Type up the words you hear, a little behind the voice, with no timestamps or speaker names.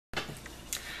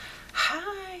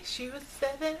Hi, Shoe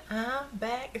 7. I'm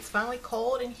back. It's finally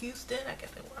cold in Houston. I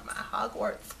get to wear my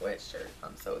Hogwarts sweatshirt.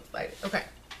 I'm so excited. Okay.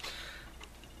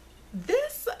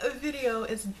 This video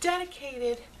is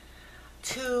dedicated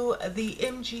to the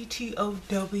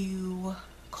MGTOW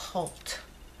cult.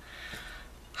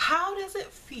 How does it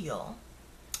feel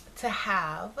to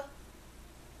have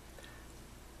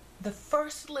the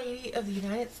First Lady of the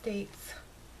United States,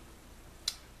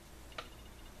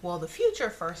 well, the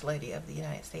future First Lady of the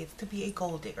United States, to be a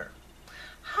gold digger?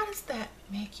 How does that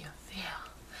make you feel?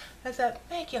 Does that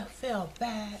make you feel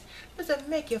bad? Does it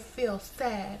make you feel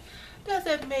sad? Does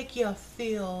it make you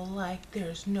feel like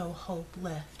there's no hope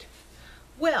left?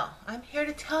 Well, I'm here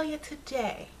to tell you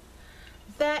today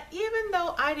that even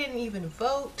though I didn't even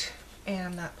vote and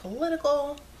I'm not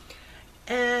political,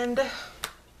 and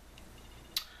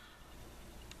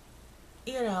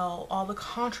you know, all the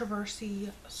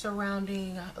controversy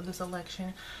surrounding this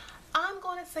election, I'm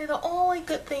going to say the only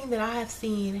good thing that I have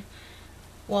seen,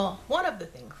 well, one of the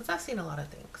things, because I've seen a lot of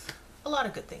things, a lot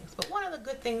of good things, but one of the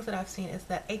good things that I've seen is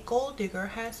that a gold digger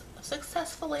has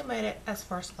successfully made it as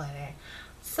First Lady.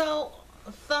 So,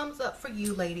 thumbs up for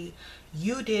you, lady.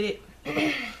 You did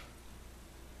it.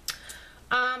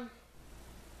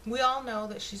 We all know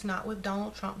that she's not with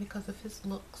Donald Trump because of his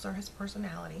looks or his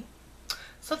personality.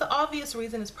 So the obvious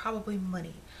reason is probably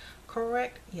money.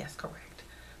 Correct? Yes, correct.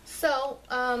 So,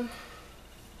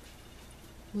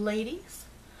 ladies,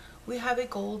 we have a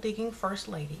gold digging First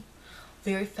Lady.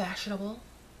 Very fashionable,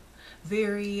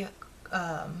 very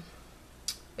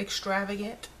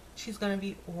extravagant. She's going to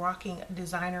be rocking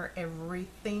designer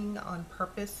everything on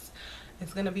purpose.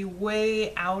 It's going to be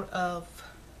way out of,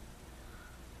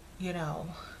 you know,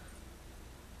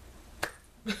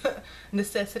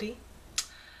 necessity.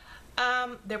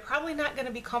 They're probably not going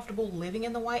to be comfortable living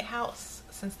in the White House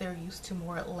since they're used to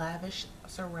more lavish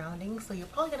surroundings. So you're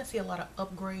probably going to see a lot of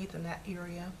upgrades in that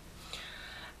area.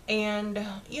 And,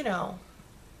 you know,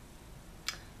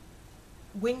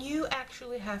 when you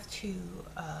actually have to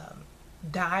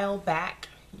dial back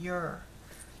your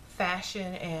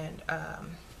fashion and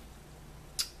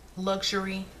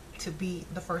luxury to be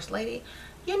the First Lady,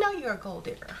 you know you're a gold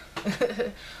digger.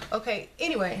 Okay,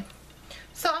 anyway.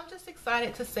 So I'm just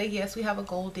excited to say, yes, we have a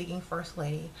gold digging First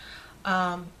Lady.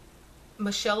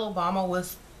 Michelle Obama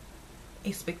was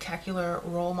a spectacular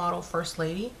role model First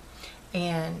Lady,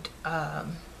 and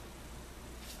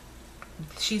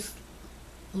she's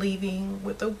leaving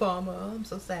with Obama. I'm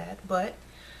so sad, but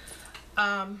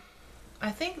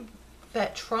I think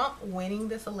that Trump winning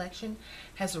this election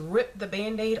has ripped the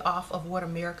band-aid off of what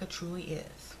America truly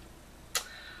is.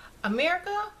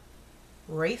 America,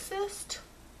 racist.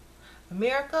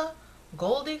 America,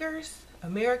 gold diggers.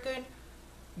 American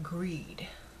greed.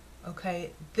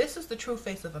 Okay, this is the true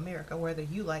face of America, whether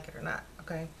you like it or not.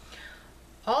 Okay,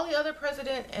 all the other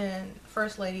president and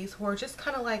first ladies were just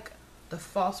kind of like the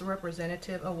false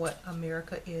representative of what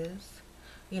America is.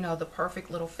 You know, the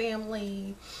perfect little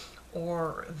family,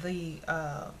 or the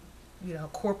you know,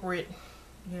 corporate,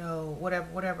 you know,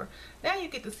 whatever. Now you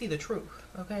get to see the truth.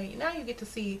 Okay, now you get to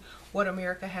see what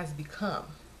America has become.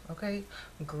 Okay,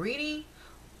 greedy,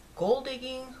 gold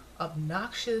digging,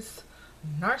 obnoxious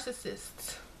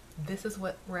narcissists. This is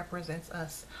what represents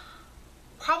us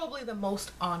probably the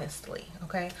most honestly.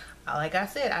 Okay, like I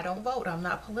said, I don't vote, I'm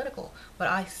not political, but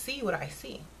I see what I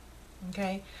see.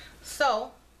 Okay,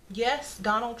 so yes,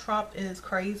 Donald Trump is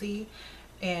crazy,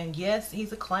 and yes,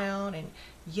 he's a clown, and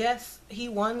yes, he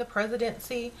won the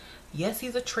presidency. Yes,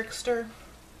 he's a trickster.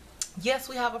 Yes,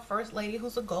 we have a First Lady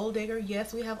who's a gold digger.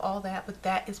 Yes, we have all that, but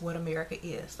that is what America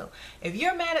is. So if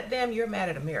you're mad at them, you're mad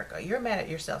at America. You're mad at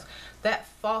yourselves. That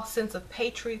false sense of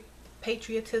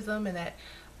patriotism and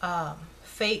that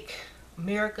fake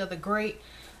America the Great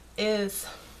is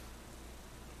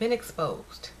been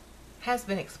exposed. Has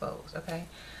been exposed, okay?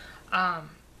 And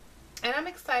I'm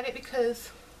excited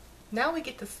because now we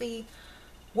get to see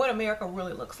what America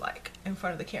really looks like in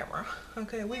front of the camera.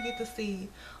 Okay, we get to see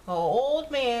an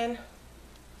old man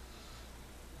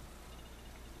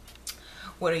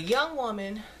with a young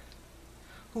woman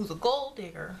who's a gold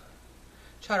digger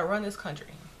try to run this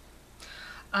country.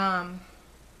 Now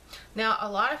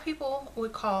a lot of people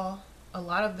would call, a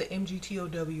lot of the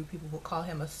MGTOW people would call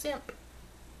him a simp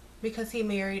because he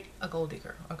married a gold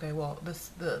digger. Okay, well,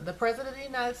 the president of the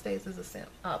United States is a simp,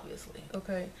 obviously.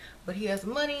 Okay, but he has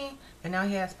money, and now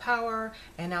he has power,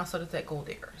 and now so does that gold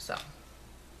digger. So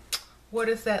where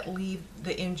does that leave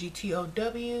the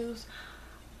MGTOWs?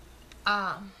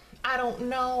 I don't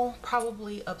know.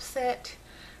 Probably upset,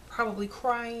 probably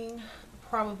crying,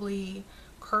 probably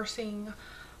cursing.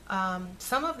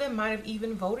 Some of them might have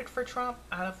even voted for Trump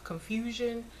out of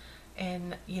confusion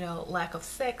and, you know, lack of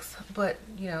sex, but,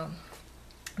 you know,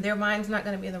 their mind's not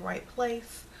going to be in the right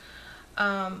place.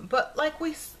 But like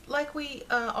we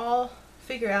all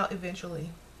figure out eventually,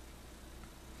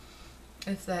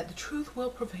 is that the truth will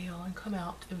prevail and come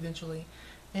out eventually.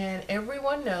 And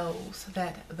everyone knows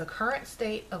that the current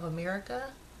state of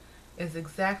America is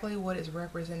exactly what is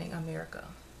representing America.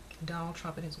 Donald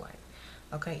Trump and his wife.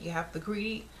 Okay, you have the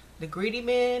greedy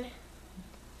men,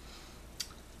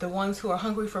 the ones who are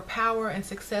hungry for power and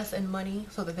success and money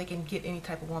so that they can get any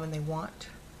type of woman they want.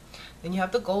 Then you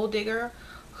have the gold digger,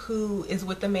 who is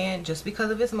with the man just because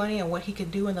of his money and what he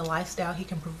can do and the lifestyle he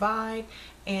can provide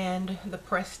and the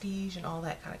prestige and all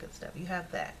that kind of good stuff. You have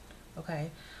that.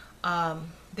 Okay.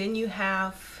 Then you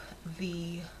have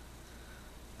the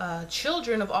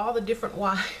children of all the different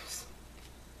wives.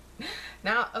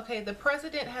 Now, okay, the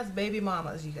president has baby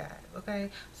mamas, you guys,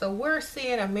 okay? So we're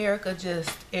seeing America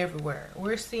just everywhere.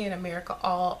 We're seeing America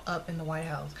all up in the White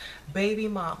House. Baby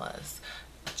mamas,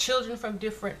 children from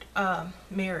different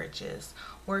marriages.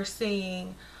 We're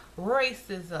seeing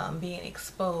racism being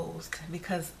exposed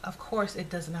because, of course, it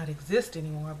does not exist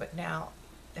anymore. But now,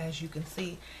 as you can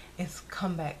see, it's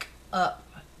come back up.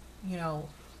 You know,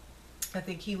 I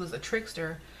think he was a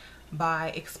trickster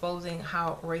by exposing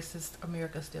how racist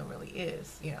America still really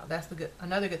is. You know, that's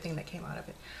another good thing that came out of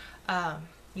it.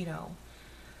 You know,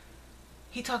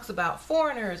 he talks about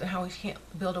foreigners and how he can't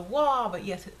build a wall, but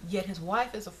yet his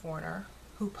wife is a foreigner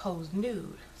who posed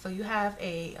nude. So you have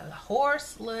a whore,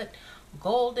 slut,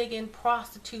 gold digging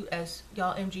prostitute, as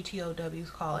y'all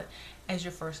MGTOWs call it, as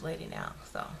your first lady now.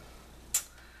 So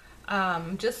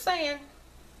just saying,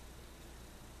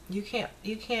 you can't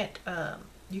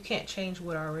change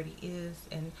what already is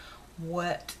and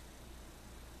what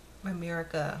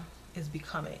America is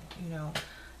becoming. You know,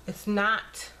 it's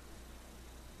not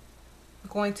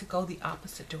going to go the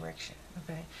opposite direction.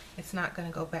 Okay, it's not going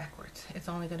to go backwards. It's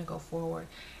only going to go forward.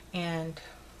 And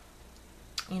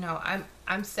you know,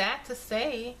 I'm sad to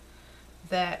say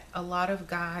that a lot of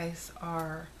guys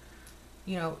are,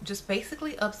 you know, just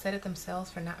basically upset at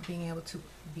themselves for not being able to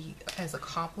be as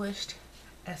accomplished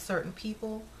as certain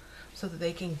people so that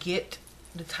they can get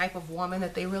the type of woman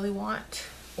that they really want.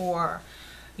 Or,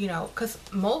 you know, because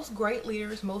most great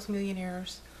leaders, most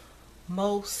millionaires,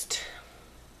 most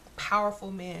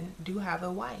powerful men do have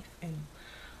a wife, and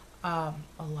a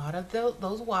lot of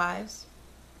those wives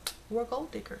were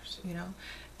gold diggers, you know.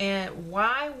 And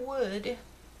why would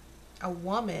a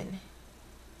woman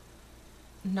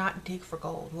not dig for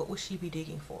gold? What would she be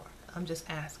digging for? I'm just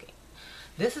asking.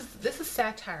 This is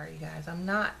satire, you guys. I'm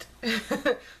not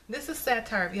this is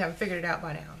satire if you haven't figured it out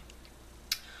by now.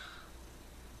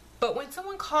 But when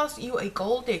someone calls you a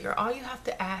gold digger, all you have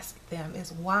to ask them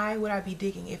is, why would I be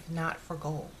digging if not for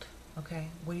gold? Okay,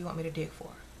 what do you want me to dig for?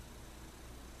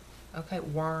 Okay,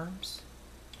 worms?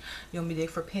 You want me to dig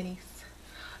for pennies?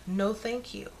 No,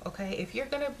 thank you. Okay, if you're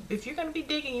gonna be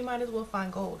digging, you might as well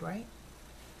find gold, right?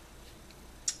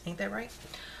 Ain't that right?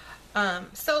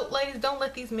 So ladies, don't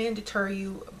let these men deter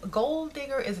you. Gold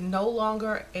digger is no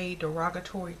longer a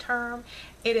derogatory term.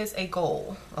 It is a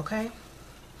goal. Okay,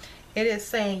 it is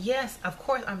saying, yes, of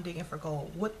course I'm digging for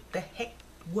gold. What the heck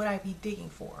would I be digging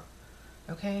for?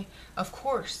 Okay, of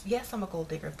course, yes, I'm a gold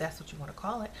digger if that's what you want to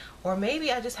call it. Or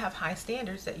maybe I just have high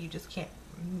standards that you just can't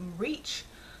reach,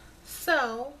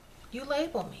 so you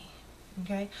label me.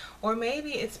 Okay, or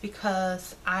maybe it's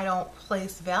because I don't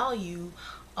place value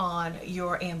on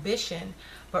your ambition,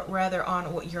 but rather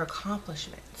on what your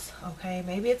accomplishments. Okay,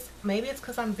 maybe it's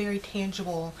because I'm very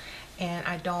tangible and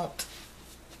I don't,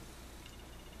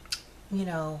 you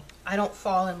know, I don't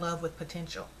fall in love with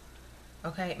potential.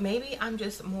 Okay, maybe I'm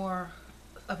just more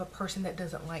of a person that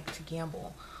doesn't like to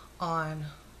gamble on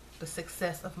the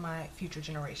success of my future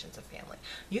generations of family.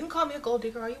 You can call me a gold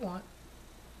digger all you want,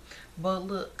 but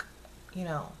look, you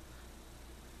know,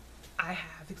 I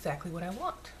have exactly what I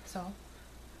want. So,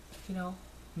 you know,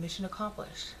 mission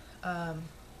accomplished.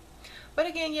 But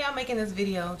again, yeah, I'm making this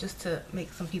video just to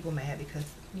make some people mad because,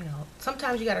 you know,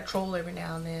 sometimes you gotta troll every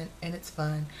now and then and it's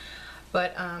fun.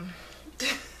 But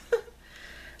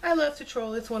I love to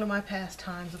troll. It's one of my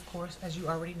pastimes, of course, as you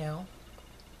already know.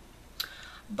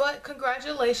 But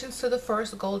congratulations to the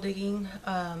first gold digging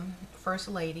first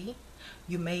lady.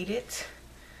 You made it.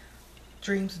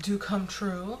 Dreams do come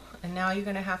true. And now you're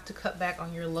gonna have to cut back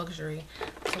on your luxury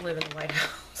to live in the White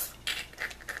House.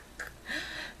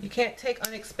 You can't take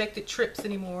unexpected trips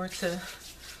anymore to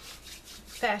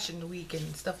Fashion Week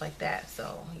and stuff like that.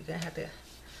 So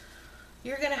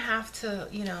you're gonna have to,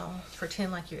 you know,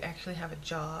 pretend like you actually have a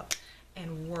job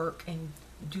and work and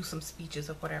do some speeches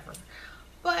or whatever.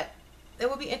 But it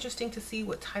will be interesting to see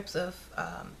what types of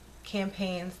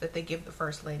campaigns that they give the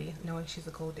first lady, knowing she's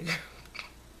a gold digger.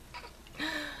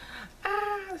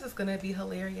 This is gonna be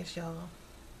hilarious, y'all.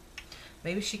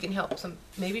 Maybe she can help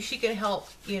maybe she can help,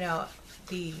 you know,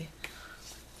 the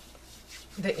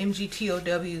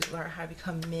MGTOW learn how to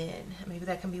become men. Maybe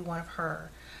that can be one of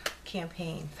her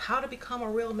campaigns. How to become a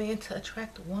real man to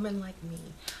attract a woman like me.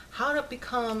 How to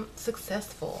become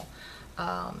successful.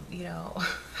 You know,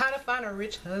 how to find a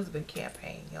rich husband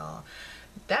campaign, y'all.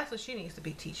 That's what she needs to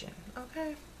be teaching.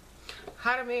 Okay.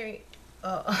 How to marry.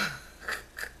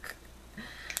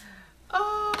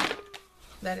 Oh,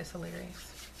 that is hilarious.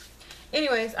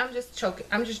 Anyways, I'm just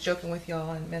joking with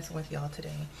y'all and messing with y'all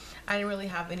today. I didn't really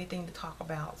have anything to talk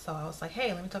about, so I was like,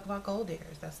 hey, let me talk about gold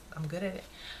diggers. I'm good at it.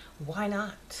 Why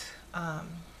not?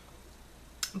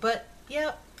 But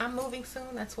yeah, I'm moving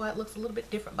soon. That's why it looks a little bit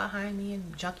different behind me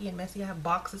and junky and messy. I have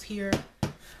boxes here,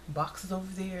 boxes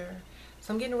over there.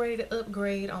 So I'm getting ready to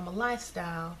upgrade on my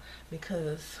lifestyle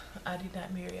because I did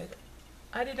not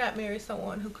marry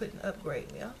someone who couldn't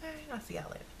upgrade me. Okay, I'll see y'all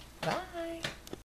later. Bye.